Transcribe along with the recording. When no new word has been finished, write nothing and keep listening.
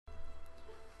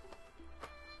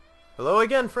Hello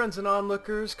again, friends and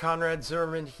onlookers. Conrad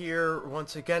Zimmerman here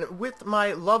once again with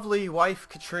my lovely wife,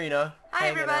 Katrina. Hi,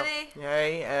 hanging out. everybody.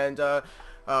 Hey, and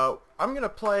I'm gonna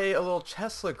play a little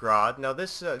Teslagrad. Now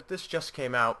this just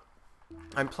came out.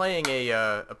 I'm playing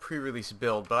a pre-release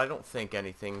build, but I don't think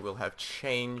anything will have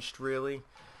changed really.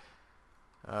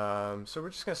 So we're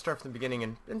just gonna start from the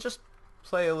beginning and just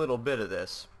play a little bit of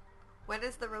this. When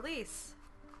is the release?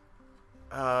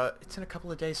 It's in a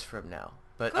couple of days from now.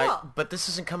 But Cool. but this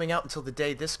isn't coming out until the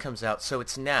day this comes out, so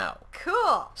it's now.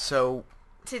 Cool. So,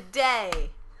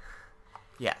 Today.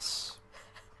 yes.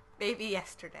 Maybe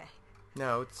yesterday.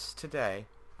 No, it's today.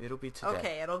 It'll be today.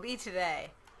 Okay, it'll be today.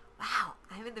 Wow,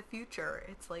 I'm in the future.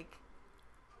 It's like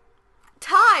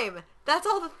time. That's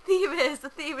all the theme is. The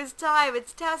theme is time.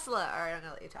 It's Tesla. All right, I'm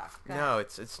gonna let you talk. Go ahead. No,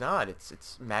 it's not.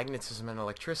 It's magnetism and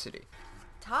electricity.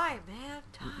 Time, man.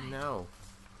 Time. No.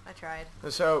 I tried.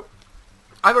 So,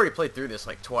 I've already played through this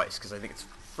like twice because I think it's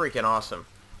freaking awesome.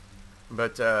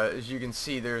 But as you can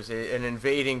see, there's an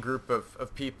invading group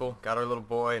of people. Got our little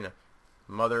boy and a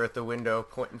mother at the window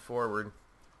pointing forward.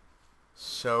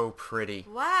 So pretty.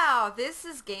 Wow, this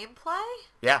is gameplay?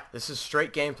 Yeah, this is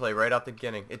straight gameplay right out the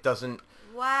beginning. It doesn't...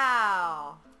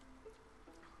 Wow.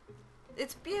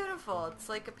 It's beautiful. It's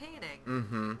like a painting.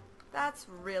 Mm-hmm. That's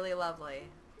really lovely.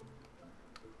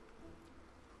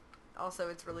 Also,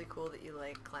 it's really cool that you,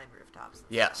 like, climb rooftops.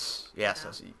 Yes, yes. know?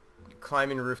 I see.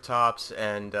 Climbing rooftops,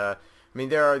 and I mean,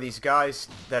 there are these guys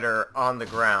that are on the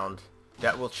ground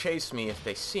that will chase me if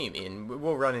they see me, and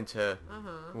we'll run into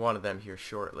one of them here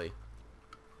shortly.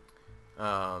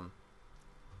 Wow,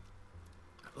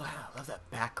 I love that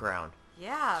background.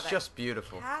 Yeah, It's that just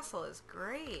beautiful. castle is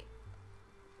great.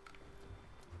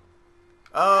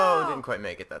 Oh, Wow. didn't quite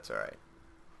make it. That's all right.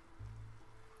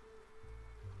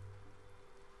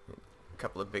 A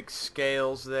couple of big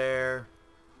scales there,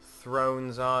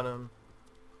 thrones on them,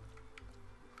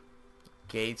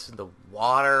 gates in the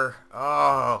water.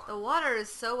 Oh, The water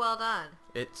is so well done.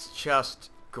 it's just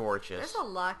gorgeous. There's a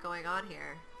lot going on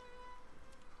here.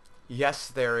 Yes,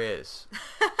 there is.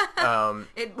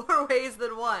 In more ways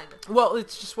than one. Well,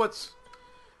 it's just what's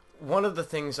one of the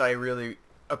things I really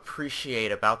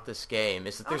appreciate about this game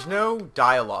is that there's no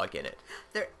dialogue in it.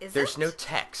 There isn't? There's no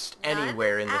text None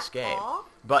anywhere in this at game, all?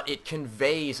 but it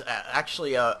conveys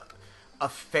actually a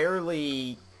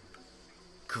fairly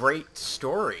great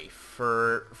story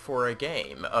for a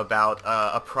game about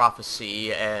a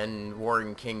prophecy and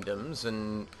warring kingdoms,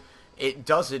 and it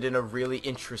does it in a really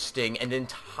interesting and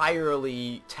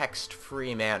entirely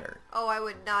text-free manner. Oh, I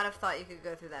would not have thought you could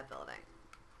go through that building.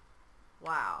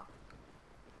 Wow.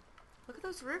 Look at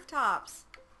those rooftops.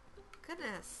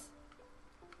 Goodness.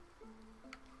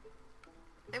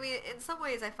 I mean, in some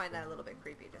ways I find that a little bit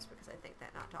creepy just because I think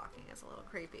that not talking is a little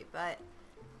creepy, but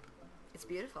it's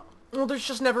beautiful. Well, there's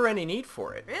just never any need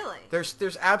for it. Really? There's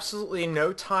absolutely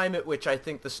no time at which I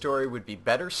think the story would be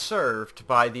better served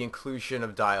by the inclusion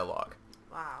of dialogue.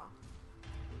 Wow.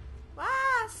 Wow,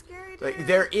 scary dude. Like,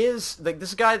 there is, like,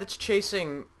 this guy that's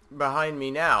chasing behind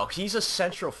me now, he's a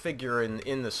central figure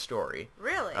in the story.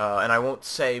 Really? And I won't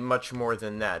say much more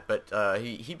than that, but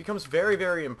he becomes very,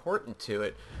 very important to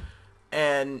it.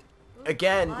 And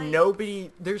again,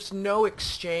 Light. there's no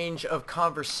exchange of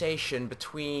conversation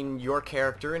between your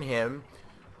character and him,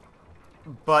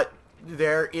 but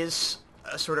there is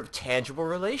a sort of tangible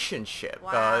relationship,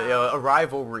 Wow. a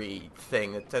rivalry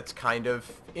thing that's kind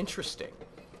of interesting.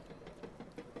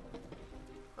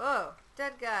 Oh,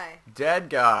 dead guy. Dead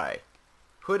guy.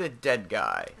 Hooded dead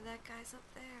guy. And that guy's up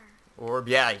there. Orb,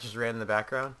 yeah, he just ran in the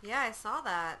background. Yeah, I saw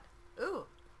that. Ooh.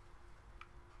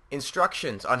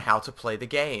 Instructions on how to play the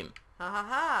game. Ha ha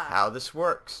ha. How this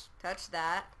works. Touch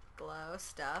that. Glow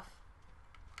stuff.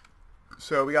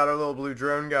 So we got our little blue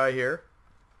drone guy here.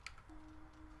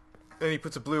 And he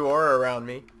puts a blue aura around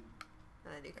me.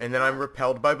 And then I'm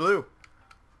repelled by blue.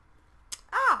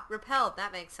 Ah, repelled.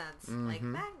 That makes sense. Like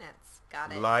magnets.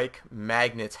 Got it. Like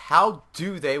magnets. How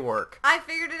do they work? I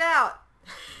figured it out.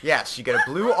 Yes, you get a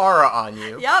blue aura on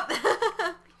you. Yup.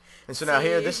 And so now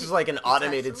here, See? this is like an It's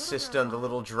automated actually a little system. The drone.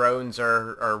 little drones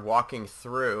are walking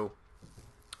through.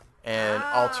 And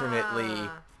alternately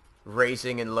Ah.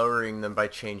 raising and lowering them by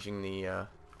changing the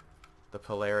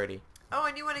polarity. Oh,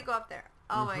 and you want to go up there.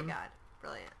 Oh my god.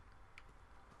 Brilliant.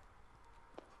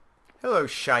 Hello,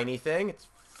 shiny thing. It's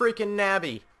freaking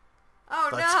Nabby. Oh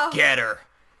Let's no. get her.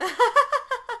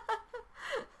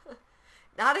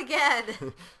 Not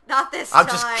again. Not this I'm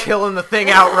time. just killing the thing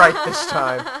outright this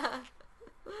time.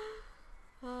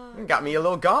 Got me a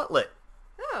little gauntlet.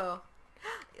 Oh.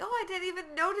 Oh, I didn't even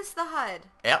notice the HUD.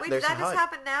 Yep, Wait, there's did the that just HUD.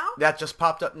 happen now? That just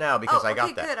popped up now because I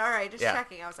got that. Good. All right, just Yeah.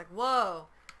 checking. I was like, whoa.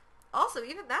 Also,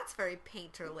 even that's very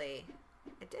painterly.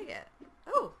 I dig it.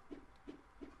 Oh.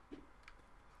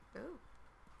 Oh.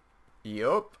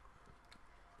 Yup.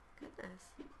 Goodness.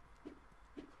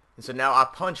 And so now I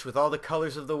punch with all the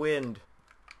colors of the wind.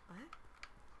 What?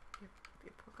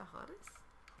 You're Pocahontas?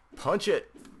 Punch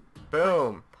it.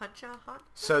 Boom. Punch-a-hon?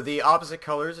 So the opposite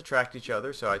colors attract each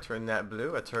other. So I turn that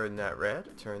blue, I turn that red,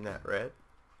 I turn that red.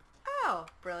 Oh,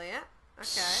 brilliant. Okay.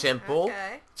 Simple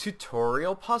Okay.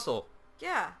 tutorial puzzle.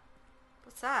 Yeah.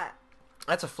 What's that?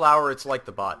 That's a flower. It's like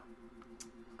the bot.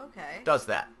 Okay. Does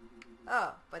that.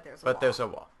 Oh, but there's a wall. But there's a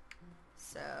wall.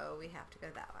 So we have to go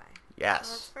that way.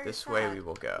 Yes. Oh, This sad. way we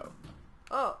will go.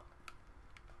 Oh.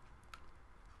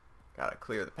 Gotta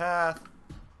clear the path.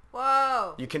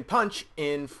 Whoa. You can punch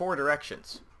in 4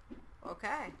 directions.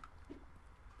 Okay.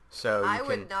 So I you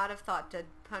would can... not have thought to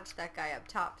punch that guy up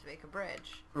top to make a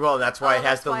bridge. Well, that's why it has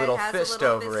that's the why it little has a fist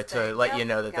little over fist it to thing. let Yep, you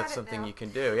know that got that's it something now. you can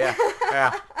do. Yeah.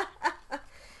 Yeah.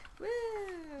 Woo.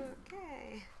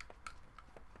 Okay.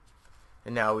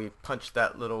 And now we punched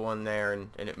that little one there, and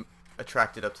it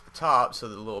attracted up to the top, so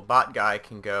the little bot guy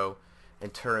can go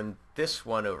and turn this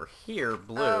one over here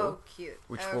blue, Oh, cute.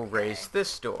 which Okay. will raise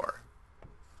this door.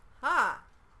 Huh.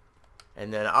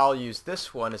 And then I'll use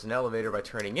this one as an elevator by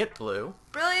turning it blue,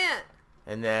 Brilliant.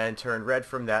 and then turn red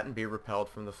from that and be repelled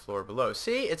from the floor below.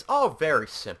 See, it's all very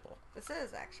simple. This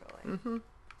is actually. Mm-hmm.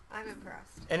 I'm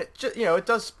impressed. And it just, it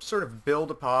does sort of build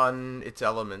upon its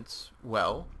elements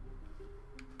well.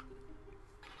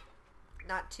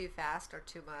 Not too fast or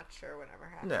too much or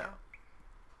whatever have No. you.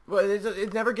 Well,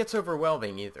 it never gets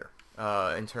overwhelming either,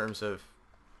 in terms of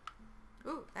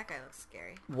Ooh, that guy looks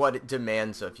scary. what it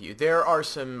demands of you. There are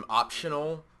some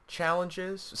optional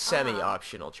challenges,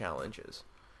 semi-optional challenges,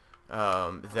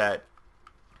 that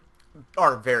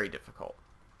are very difficult.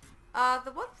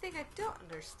 The one thing I don't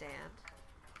understand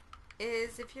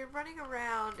is if you're running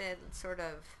around in sort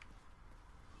of,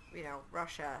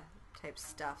 Russia type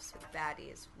stuffs with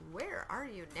baddies, where are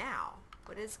you now?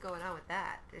 What is going on with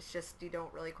that? It's just you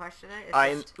don't really question it?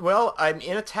 I'm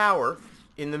in a tower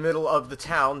in the middle of the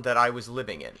town that I was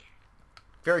living in.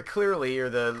 Very clearly, you're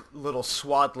the little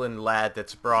swaddling lad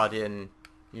that's brought in,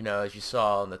 as you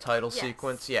saw in the title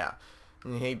sequence. Yeah.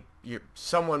 And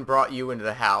someone brought you into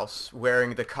the house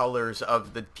wearing the colors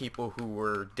of the people who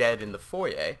were dead in the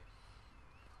foyer.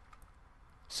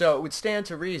 So it would stand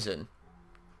to reason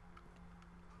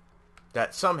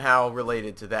that somehow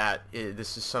related to that,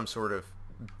 this is some sort of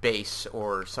base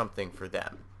or something for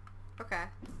them. Okay.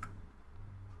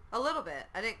 A little bit.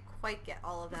 I didn't quite get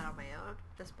all of that on my own,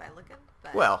 just by looking.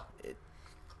 But Well,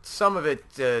 some of it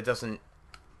doesn't...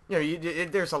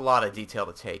 there's a lot of detail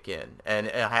to take in, and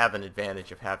I have an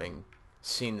advantage of having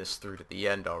seen this through to the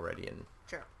end already. And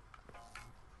True.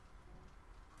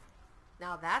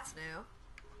 Now that's new.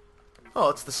 oh,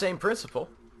 it's the same principle.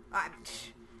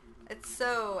 It's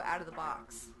so out of the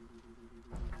box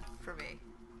for me.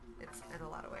 It's in a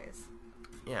lot of ways.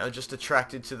 Just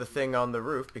attracted to the thing on the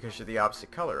roof because you're the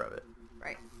opposite color of it.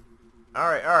 Right. All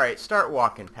right, start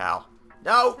walking, pal.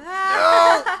 No, no,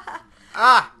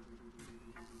 ah.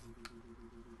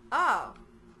 Oh.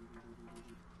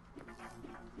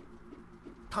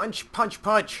 Punch, punch,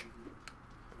 punch.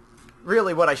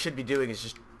 Really, what I should be doing is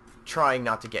just trying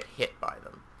not to get hit by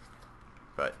them.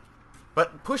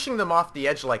 But pushing them off the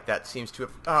edge like that seems to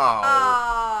have... Oh,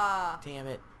 Ah. damn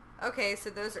it. Okay, so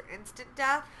those are instant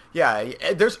death? Yeah,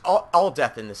 there's all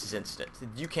death in this is instant.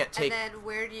 You can't take... And then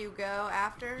where do you go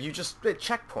after? You just...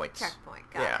 checkpoints.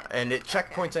 Checkpoint, got Yeah, it. and it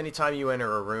checkpoints Okay. anytime you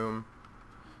enter a room.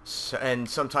 And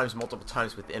sometimes multiple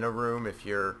times within a room if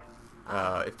you're...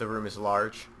 if the room is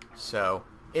large. So,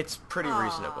 it's pretty Aw.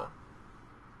 reasonable.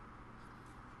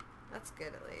 That's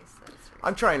good at least. That's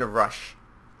I'm trying to rush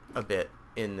a bit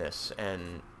in this,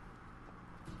 and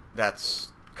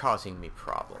that's causing me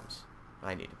problems.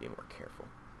 I need to be more careful.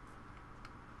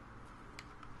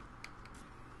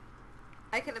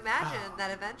 I can imagine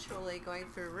that eventually going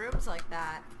through rooms like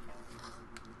that,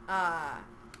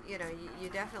 you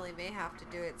definitely may have to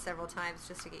do it several times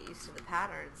just to get used to the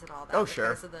patterns and all that. Oh, sure.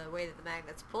 Because of the way that the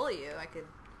magnets pull you, I could...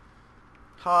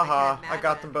 Ha I ha, can I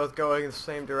got them imagine. both going in the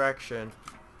same direction.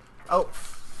 Oh,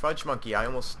 fudge monkey, I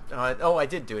almost... I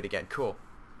did do it again. Cool.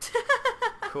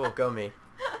 Cool, go me.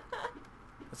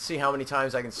 Let's see how many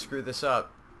times I can screw this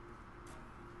up.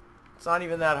 It's not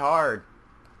even that hard.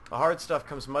 The hard stuff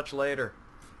comes much later.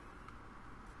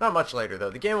 Not much later, though.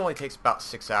 The game only takes about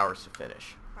 6 hours to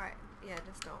finish. Right. Yeah,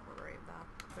 just don't worry about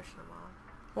pushing them off.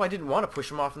 Well, I didn't want to push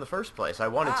them off in the first place. I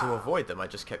wanted to Oh. avoid them. I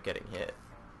just kept getting hit.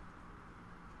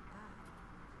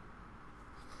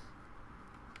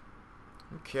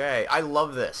 Okay, I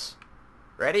love this.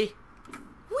 Ready?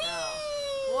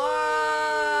 Oh.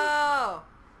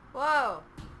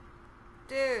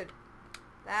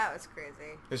 That's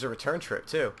crazy. There's a return trip,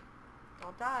 too.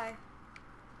 Don't die.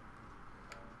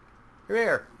 Come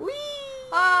here. Whee!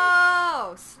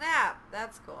 Oh, snap.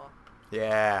 That's cool.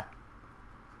 Yeah.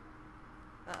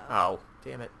 Uh-oh. Oh,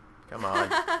 damn it. Come on.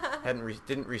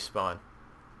 Didn't respawn.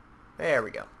 There we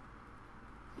go.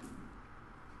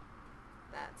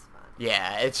 That's fun.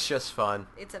 Yeah, it's just fun.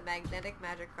 It's a magnetic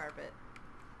magic carpet.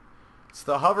 It's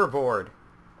the hoverboard.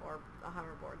 Or a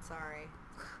hoverboard, sorry.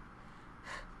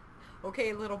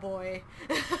 Okay, little boy.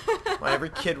 Well,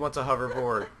 every kid wants a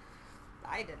hoverboard.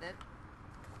 I didn't.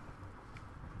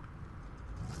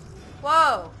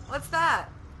 Whoa! What's that?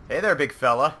 Hey there, big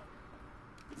fella.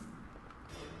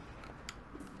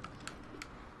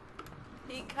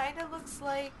 He kind of looks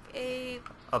like a...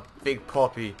 A big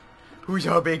puppy. Who's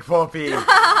a big puppy?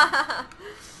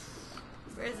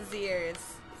 Where's his ears?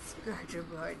 Scratch him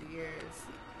behind the ears.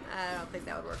 I don't think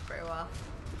that would work very well.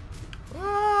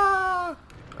 Ah!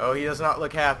 Oh, he does not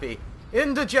look happy.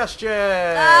 Indigestion!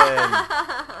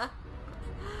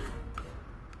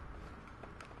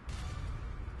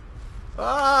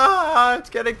 Ah! It's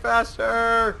getting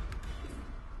faster!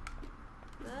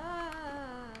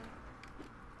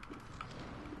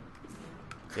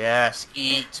 Yes,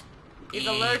 eat. He's Eat.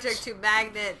 allergic to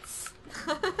magnets.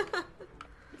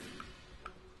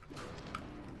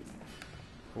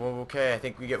 Well, okay, I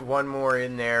think we get one more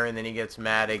in there, and then he gets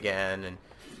mad again. And,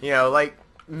 you know, like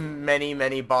many,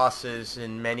 many bosses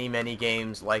in many, many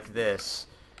games like this,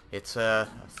 it's a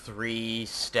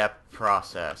 3-step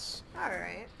process.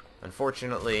 Alright.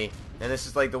 Unfortunately, and this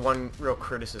is like the one real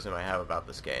criticism I have about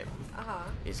this game,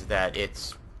 is that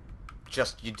it's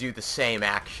just you do the same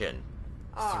action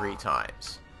 3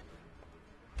 times.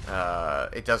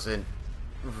 It doesn't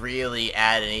really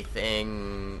add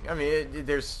anything. I mean,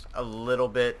 there's a little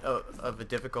bit of a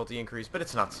difficulty increase, but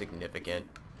it's not significant.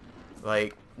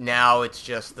 Like, now it's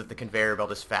just that the conveyor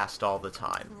belt is fast all the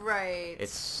time. Right.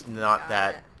 It's not Got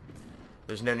that... it.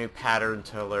 There's no new pattern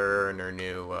to learn or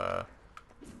new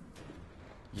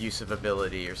use of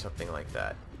ability or something like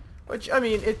that. Which, I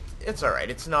mean, it's alright.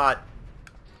 It's not...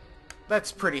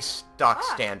 That's pretty stock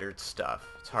standard stuff.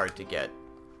 It's hard to get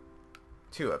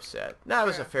too upset. That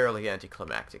was a fairly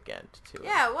anticlimactic end to it.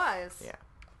 Yeah, it was. Yeah.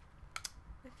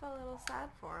 I felt a little sad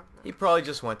for him. He probably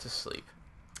just went to sleep.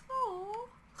 Oh.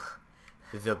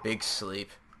 The big sleep.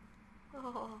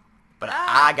 Oh. But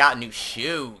I got new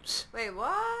shoes. Wait, what?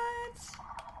 I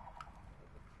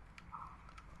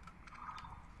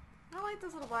don't like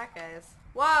those little black guys.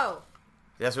 Whoa!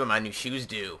 That's what my new shoes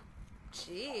do.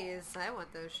 Jeez, I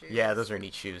want those shoes. Yeah, those are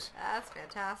neat shoes. That's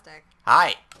fantastic.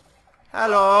 Hi.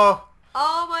 Hello.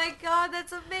 Oh my god,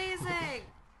 that's amazing!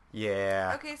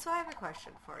 Yeah. Okay, so I have a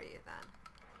question for you then.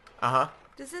 Uh-huh.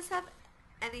 Does this have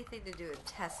anything to do with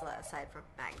Tesla aside from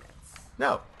magnets?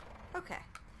 No. Okay.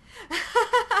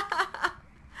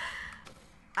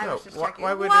 I No, was just checking.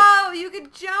 why would Whoa, you can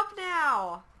jump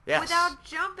now! Yes. Without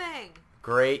jumping!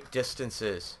 Great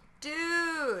distances.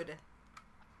 Dude!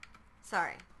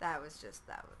 Sorry, that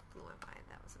blew my mind.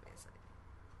 That was amazing.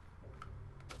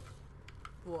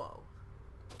 Whoa.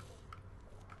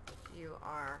 You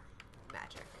are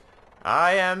magic.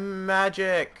 I am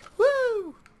magic.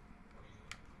 Woo!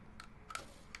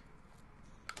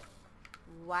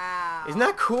 Wow. Isn't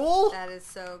that cool? That is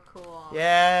so cool.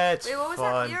 Yeah, it's Wait, what was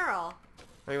fun. that mural?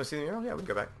 Oh, you want to see the mural? Yeah, we can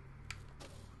go back.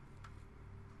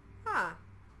 Huh.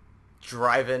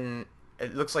 Driving.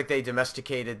 It looks like they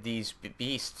domesticated these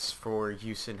beasts for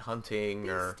use in hunting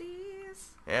or... Beasties.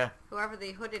 Yeah. Whoever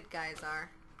the hooded guys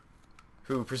are.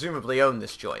 Who presumably own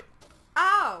this joint.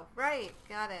 Oh, right.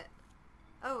 Got it.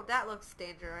 Oh, that looks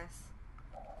dangerous.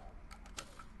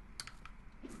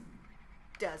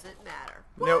 Doesn't matter.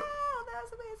 Nope. Wow, that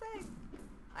was amazing.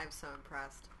 I'm so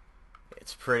impressed.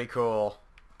 It's pretty cool.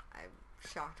 I'm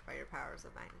shocked by your powers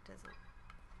of magnetism.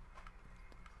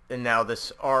 And now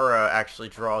this aura actually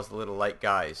draws the little light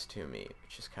guys to me,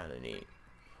 which is kind of neat.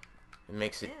 It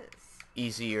makes it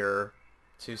easier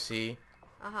to see.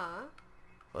 Uh-huh.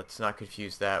 Let's not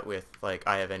confuse that with, like,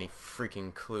 I have any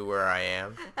freaking clue where I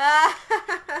am.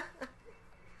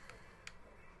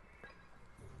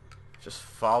 Just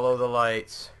follow the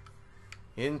lights.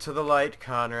 Into the light,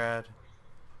 Conrad.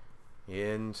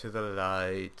 Into the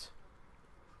light.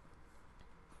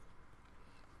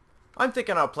 I'm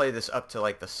thinking I'll play this up to,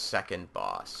 like, the second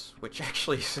boss, which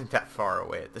actually isn't that far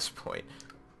away at this point.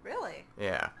 Really?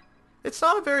 Yeah. It's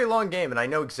not a very long game, and I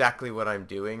know exactly what I'm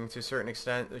doing to a certain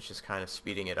extent, which is kind of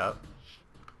speeding it up.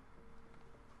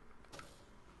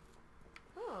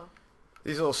 Oh.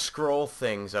 These little scroll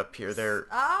things up here, they're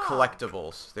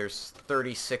collectibles. There's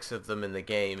 36 of them in the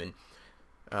game, and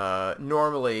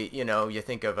normally, you know, you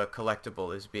think of a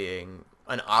collectible as being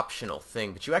an optional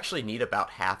thing, but you actually need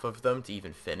about half of them to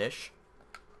even finish.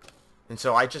 And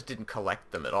so I just didn't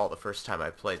collect them at all the first time I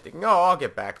played, thinking, oh, I'll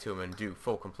get back to them and do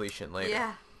full completion later.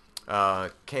 Yeah.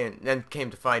 Came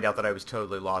to find out that I was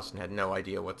totally lost and had no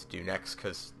idea what to do next,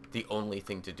 because the only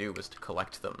thing to do was to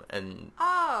collect them. And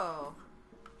Oh.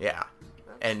 yeah.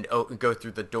 And go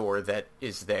through the door that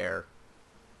is there,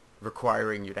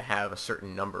 requiring you to have a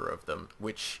certain number of them,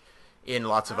 which in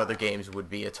lots of other games would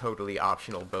be a totally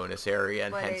optional bonus area,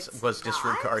 and But hence it's was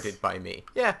disregarded by me.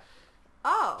 Yeah.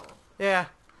 Oh. Yeah.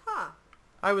 Huh.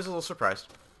 I was a little surprised,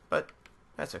 but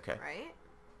that's okay. Right?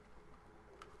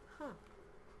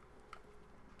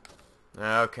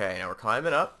 Okay, now we're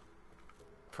climbing up,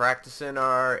 practicing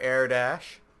our air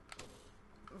dash.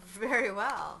 Very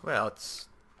well. Well, it's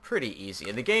pretty easy,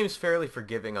 and the game's fairly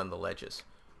forgiving on the ledges.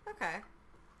 Okay.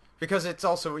 Because it's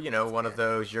also, you know, one of good.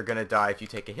 those you're gonna die if you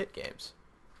take a hit games.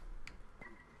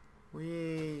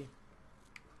 Whee.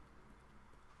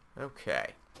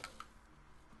 Okay.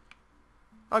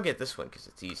 I'll get this one because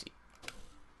it's easy.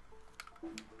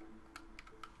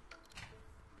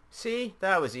 See?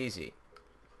 That was easy.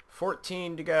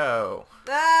 14 to go.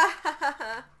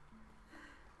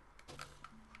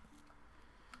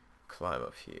 Climb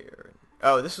up here.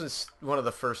 Oh, this was one of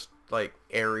the first, like,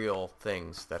 aerial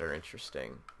things that are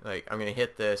interesting. Like, I'm gonna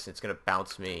hit this, it's gonna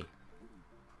bounce me.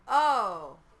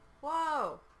 Oh.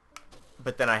 Whoa.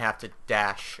 But then I have to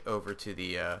dash over to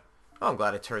the, Oh, I'm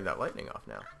glad I turned that lightning off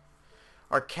now.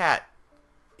 Our cat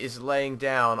is laying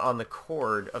down on the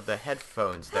cord of the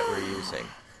headphones that we're using.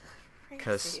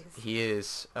 Because he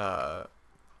is,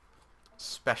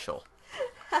 special.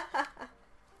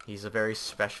 He's a very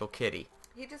special kitty.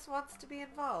 He just wants to be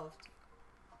involved.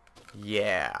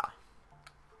 Yeah.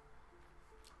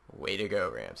 Way to go,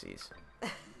 Ramses.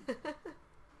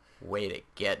 Way to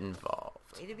get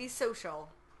involved. Way to be social.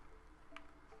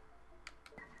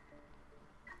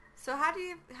 So how do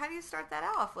you start that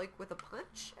off? Like with a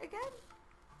punch again?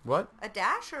 What? A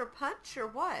dash or a punch or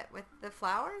what? With the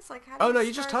flowers? Like how do Oh, no,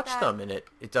 you just start touch that? them and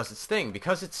it does its thing.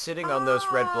 Because it's sitting on those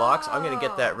red blocks, I'm going to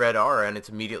get that red aura and it's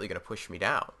immediately going to push me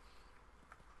down.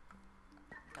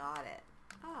 Got it.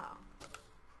 Oh.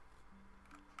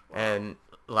 And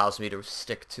allows me to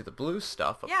stick to the blue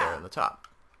stuff up there on the top.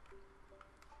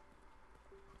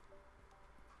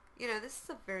 You know, this is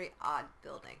a very odd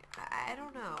building. I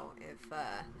don't know if,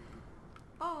 I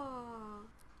don't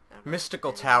know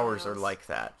Mystical if towers are else. like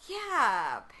that.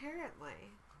 Yeah,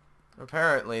 apparently.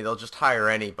 Apparently, they'll just hire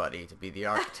anybody to be the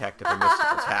architect of a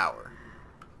mystical tower.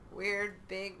 Weird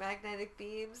big magnetic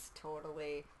beams?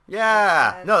 Totally.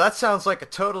 Yeah! No, that sounds like a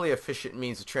totally efficient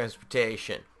means of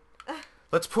transportation.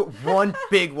 Let's put one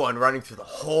big one running through the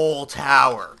whole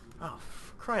tower. Oh,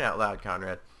 for crying out loud,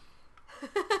 Conrad.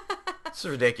 This is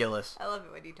ridiculous. I love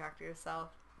it when you talk to yourself.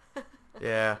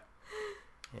 Yeah.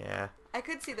 Yeah. I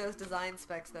could see those design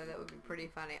specs, though. That would be pretty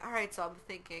funny. All right, so I'm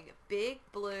thinking big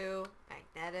blue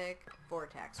magnetic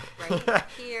vortex right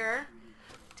here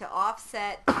to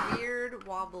offset weird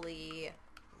wobbly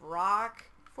rock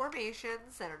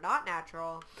formations that are not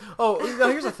natural. Oh, now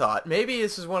here's a thought. Maybe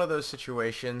this is one of those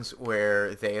situations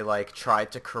where they, like,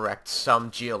 tried to correct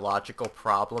some geological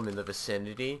problem in the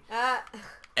vicinity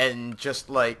and just,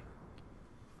 like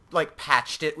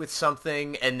patched it with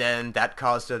something, and then that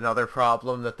caused another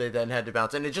problem that they then had to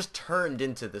bounce, and it just turned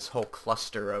into this whole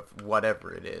cluster of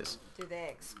whatever it is. Do they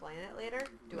explain it later?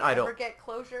 Do I I ever don't- get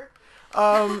closure?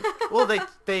 Well,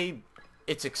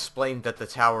 it's explained that the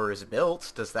tower is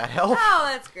built. Does that help? Oh,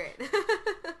 that's great.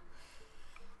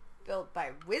 Built by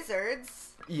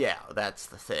wizards. Yeah, that's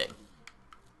the thing.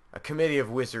 A committee of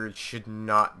wizards should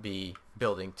not be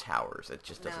building towers. It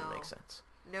just doesn't No. make sense.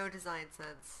 No design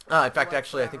sense. In fact,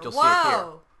 actually, I think you'll see whatsoever. it here.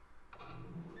 Whoa!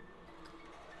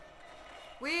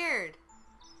 Weird.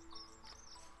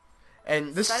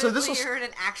 And this, so Suddenly this will you're in an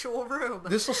actual room.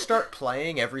 this will start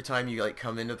playing every time you like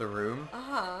come into the room.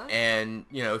 Uh-huh. And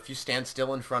you know, if you stand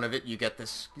still in front of it, you get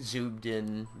this zoomed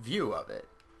in view of it.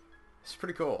 It's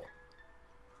pretty cool.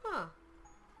 Huh.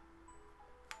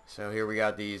 So here we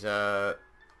got these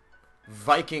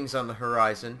Vikings on the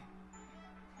horizon.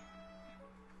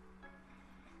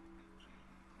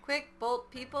 Quick, bolt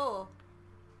people.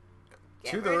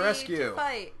 Get To the ready rescue. To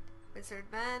fight. Wizard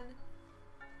men.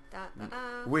 Dun, dun,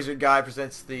 dun. Wizard guy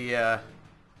presents the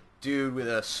dude with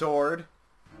a sword.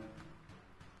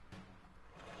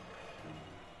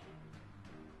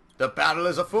 The battle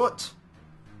is afoot.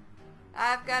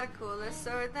 I've got a cooler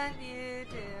sword than you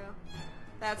do.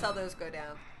 That's how those go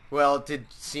down. Well, it did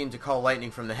seem to call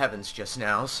lightning from the heavens just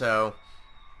now, so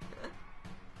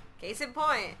Case in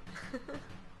point.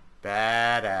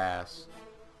 badass.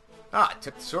 Ah,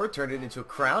 took the sword, turned it into a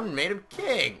crown, and made him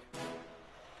king.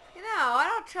 You know, I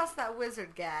don't trust that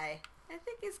wizard guy. I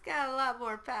think he's got a lot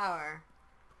more power.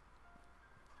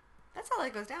 That's how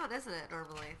that goes down, isn't it,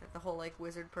 normally? That the whole, like,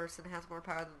 wizard person has more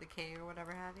power than the king or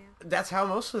whatever have you? That's how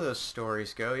most of those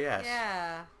stories go, yes.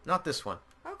 Yeah. Not this one.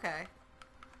 Okay.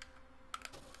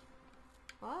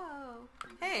 Whoa.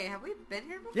 Hey, have we been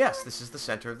here before? Yes, this is the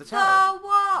center of the tower. Oh,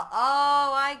 whoa.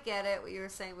 Oh, I get it. What you were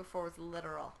saying before was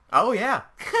literal. Oh, yeah.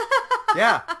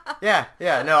 Yeah.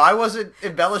 No, I wasn't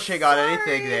embellishing on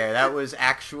anything there. That was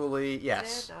actually,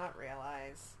 yes. I did not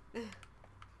realize.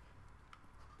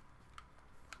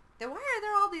 Then why are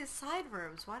there all these side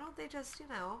rooms? Why don't they just, you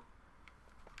know,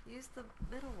 use the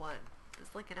middle one?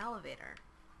 It's like an elevator.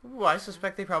 Well, I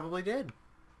suspect they probably did.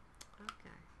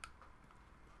 Okay.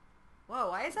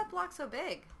 Whoa, why is that block so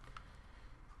big?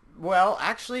 Well,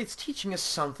 actually, it's teaching us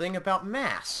something about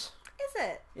mass. Is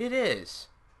it? It is.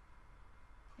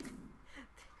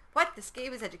 What? This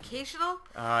game is educational?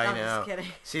 I know. I'm just kidding.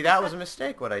 See, that was a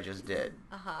mistake, what I just did.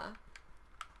 Uh-huh.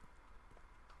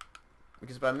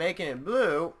 Because by making it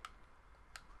blue,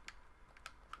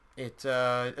 it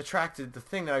attracted the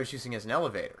thing that I was using as an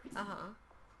elevator. Uh-huh.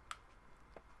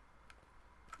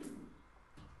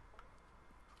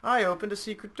 I opened a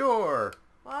secret door.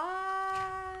 What?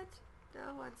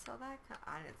 No one saw that coming.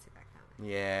 I didn't see that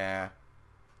coming. Yeah.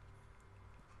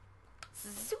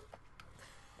 Zoop.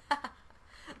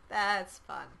 That's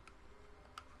fun.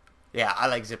 Yeah, I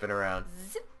like zipping around.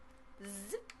 Zip.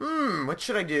 Zip. What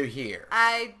should I do here?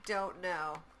 I don't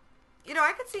know. You know,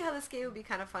 I could see how this game would be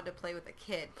kind of fun to play with a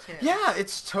kid, too. Yeah,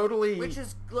 it's totally... Which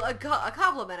is a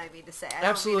compliment, I mean to say. I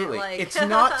Absolutely. Don't mean it like... It's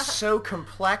not so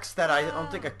complex that I don't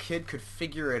think a kid could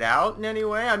figure it out in any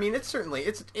way. I mean, it's certainly...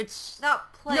 It's not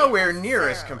nowhere near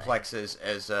as complex as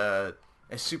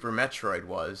Super Metroid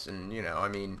was. And, you know, I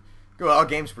mean... Well, all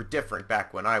games were different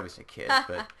back when I was a kid,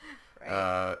 but...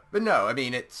 Right. But no, I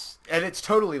mean, it's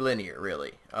totally linear,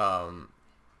 really.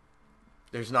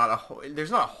 There's not a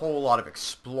whole lot of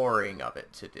exploring of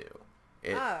it to do.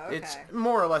 Okay. It's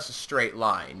more or less a straight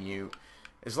line.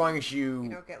 As long as you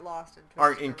don't get lost and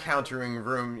aren't encountering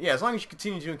as long as you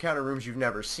continue to encounter rooms you've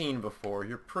never seen before,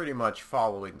 you're pretty much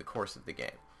following the course of the game.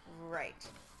 Right.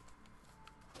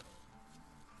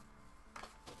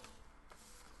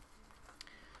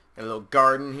 A little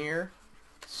garden here,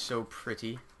 so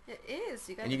pretty. It is.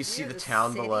 You can see the city.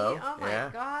 town below. Oh my yeah.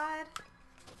 god.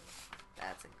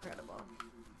 That's incredible.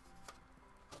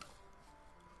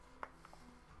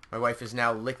 My wife is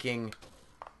now licking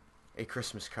a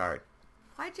Christmas card.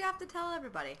 Why'd you have to tell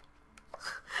everybody?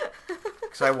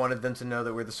 Because I wanted them to know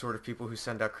that we're the sort of people who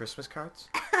send out Christmas cards.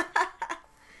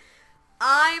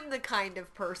 I'm the kind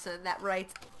of person that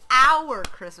writes our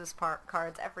Christmas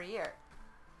cards every year.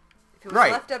 If it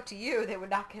was left up to you, they would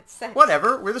not get sent.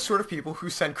 Whatever. We're the sort of people who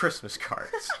send Christmas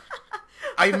cards.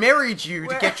 I married you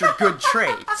to get your good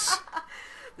traits.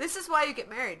 This is why you get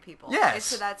married, people. Yes.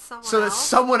 So that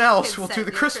someone else will do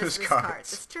the Christmas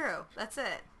cards. It's true. That's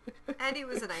it. And he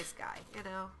was a nice guy, you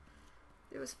know.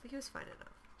 He was fine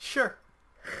enough. Sure.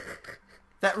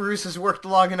 That ruse has worked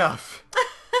long enough.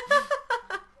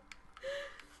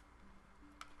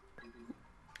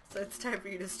 So it's time for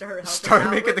you to start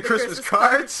making the Christmas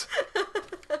cards?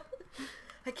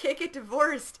 I can't get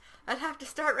divorced. I'd have to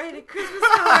start writing Christmas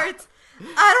cards.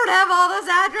 I don't have all those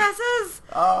addresses.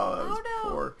 Oh, no.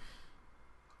 Poor.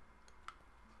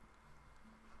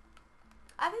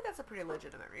 I think that's a pretty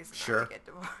legitimate reason not to get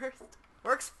divorced.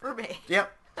 Works for me.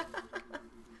 Yep.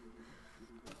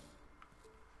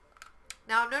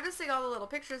 Now I'm noticing all the little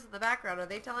pictures in the background. Are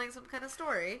they telling some kind of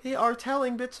story? They are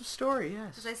telling bits of story,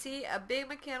 yes. Because I see a big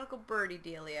mechanical birdie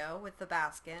dealio with the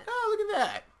basket. Oh, look at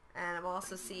that. And I'm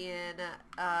also seeing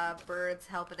birds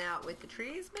helping out with the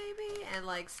trees, maybe, and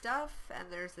like stuff. And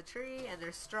there's the tree, and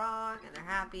they're strong, and they're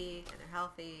happy, and they're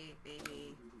healthy,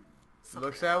 maybe.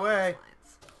 Looks that way.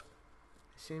 They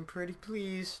seem pretty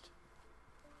pleased.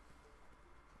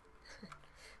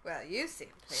 Well, you seem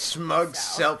pleased. Smug,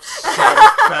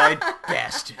 self-satisfied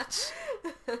bastards.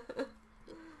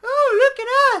 Oh, look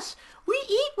at us. We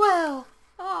eat well.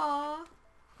 Aww.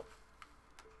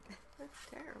 That's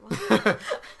terrible.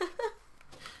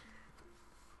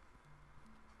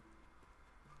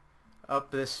 Up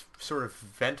this sort of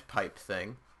vent pipe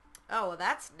thing. Oh, well,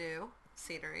 that's new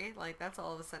scenery. Like, that's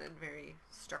all of a sudden very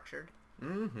structured.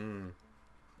 Mm-hmm.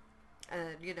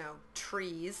 And, you know,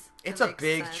 trees. It's a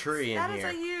big tree in here. That is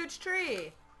a huge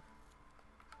tree.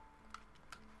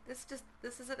 This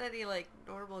isn't any, like,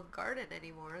 normal garden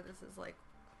anymore. This is, like,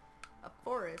 a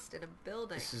forest in a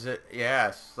building. This is it. Yeah,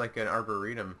 it's like an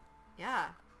arboretum. Yeah.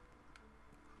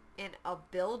 In a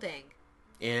building.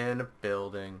 In a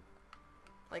building.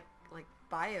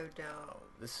 Biodome. Oh,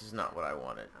 this is not what I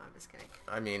wanted. Oh, I'm just kidding.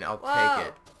 I mean, I'll Whoa. take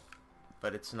it,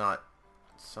 but it's not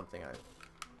something I...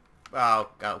 Oh,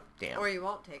 damn. Or you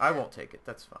won't take it. I won't take it.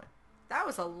 That's fine. That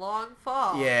was a long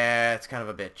fall. Yeah, it's kind of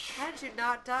a bitch. How did you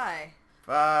not die?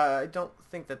 I don't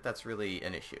think that that's really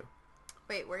an issue.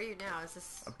 Wait, where are you now? Is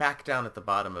this... I'm back down at the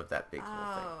bottom of that big little thing.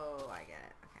 Oh, I get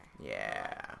it. Okay.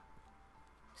 Yeah.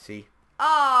 See?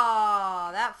 Oh,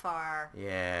 that far.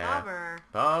 Yeah.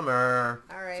 Bummer.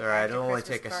 All Alright, it's alright. back to It'll only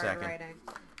Christmas take a card second. writing.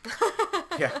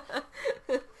 Yeah.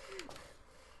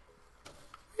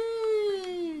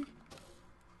 Whee!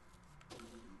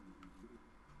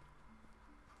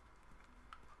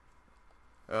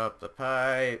 Up the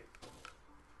pipe.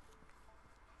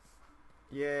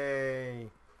 Yay.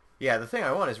 Yeah, the thing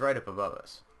I want is right up above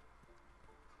us.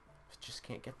 I just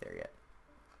can't get there yet.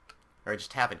 Or I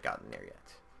just haven't gotten there yet.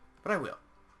 But I will.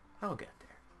 I'll get there.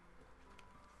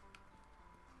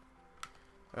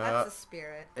 That's the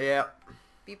spirit. Yeah.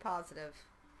 Be positive.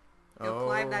 You'll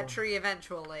climb that tree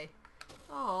eventually.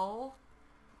 Oh,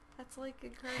 that's like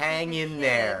encouraging. Hang a in kid.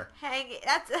 there.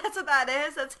 That's what that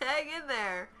is. That's hang in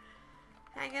there.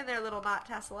 Hang in there, little not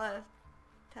Tesla.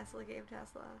 Tesla game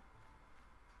Tesla.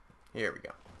 Here we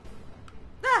go.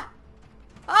 Ah!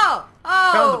 Oh!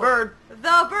 Found the bird.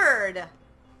 The bird.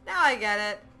 Now I get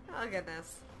it. Oh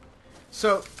goodness.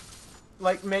 So,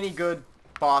 like many good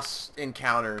boss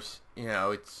encounters, you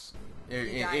know, it's die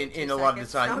in in 2 a lot of the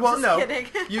seconds. time. No, I'm Well, just no, kidding.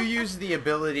 you use the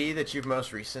ability that you've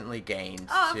most recently gained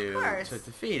Oh, of to course.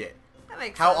 defeat it. That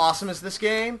makes How sense. awesome is this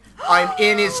game? I'm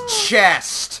in his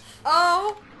chest.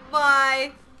 Oh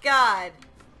my god.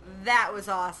 That was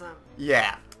awesome.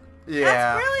 Yeah. Yeah.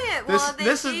 That's brilliant. Well, they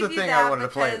this is the gave you thing I that wanted to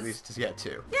play at because- least to get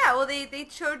to. Yeah, well, they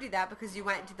showed you that because you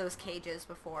went into those cages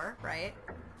before, right?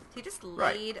 He just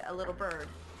Right. laid a little bird.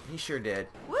 He sure did.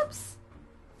 Whoops.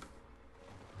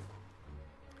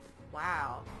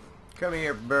 Wow. Come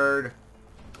here, bird.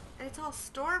 And it's all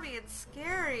stormy and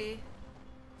scary.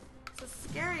 It's a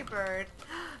scary bird.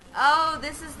 Oh,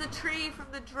 this is the tree from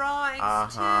the drawings,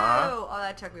 too. Oh,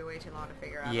 that took me way too long to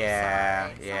figure out. Yeah,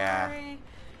 I'm sorry. yeah. Sorry.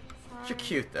 You're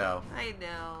cute, though. I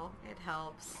know. It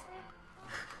helps.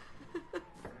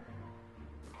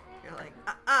 You're like,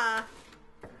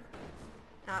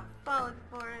 not falling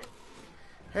for it.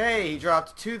 Hey, he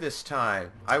dropped 2 this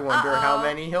time. I wonder how Uh-oh.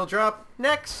 many he'll drop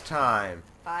next time.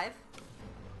 5.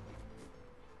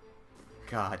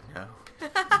 God, no.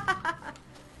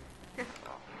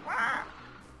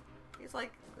 He's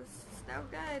like, this is no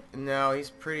good. No, he's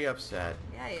pretty upset.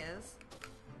 Yeah, he is.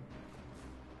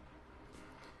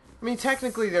 I mean,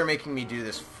 technically they're making me do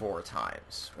this 4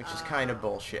 times, which is kind of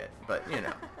bullshit, but, you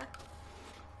know.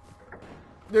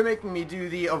 They're making me do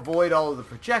the avoid all of the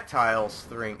projectiles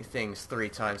things 3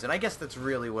 times, and I guess that's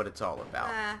really what it's all about.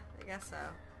 I guess so.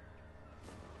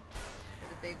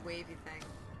 The big wavy thing.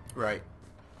 Right.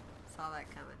 Saw that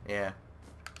coming. Yeah.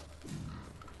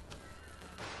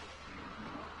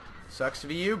 Sucks to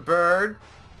be you, bird.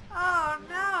 Oh,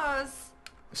 no.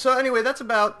 So anyway, that's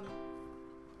about...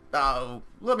 I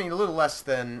mean, a little less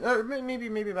than...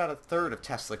 maybe about a third of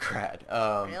Teslagrad.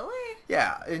 Really?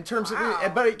 Yeah, in terms Wow.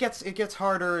 of... But it gets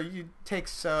harder. It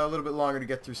takes a little bit longer to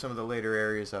get through some of the later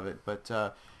areas of it. But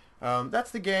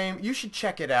that's the game. You should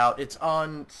check it out. It's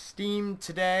on Steam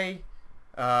today.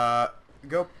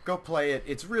 Go play it.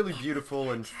 It's really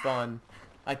beautiful and fun.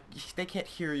 They can't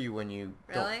hear you when you...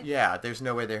 Really? Don't, yeah, there's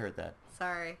no way they heard that.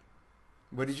 Sorry.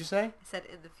 What did you say? I said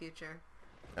in the future.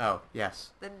 Oh,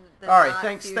 yes. The All right, not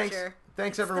thanks future.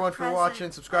 Thanks It's the everyone for present.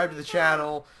 watching. Subscribe to the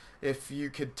channel if you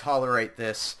could tolerate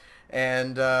this,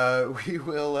 and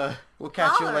we'll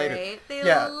catch you later. Tolerate? They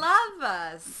Yeah. love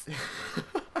us.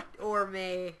 Or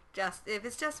me. If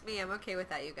it's just me, I'm okay with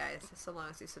that, you guys. So long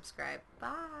as you subscribe. Bye.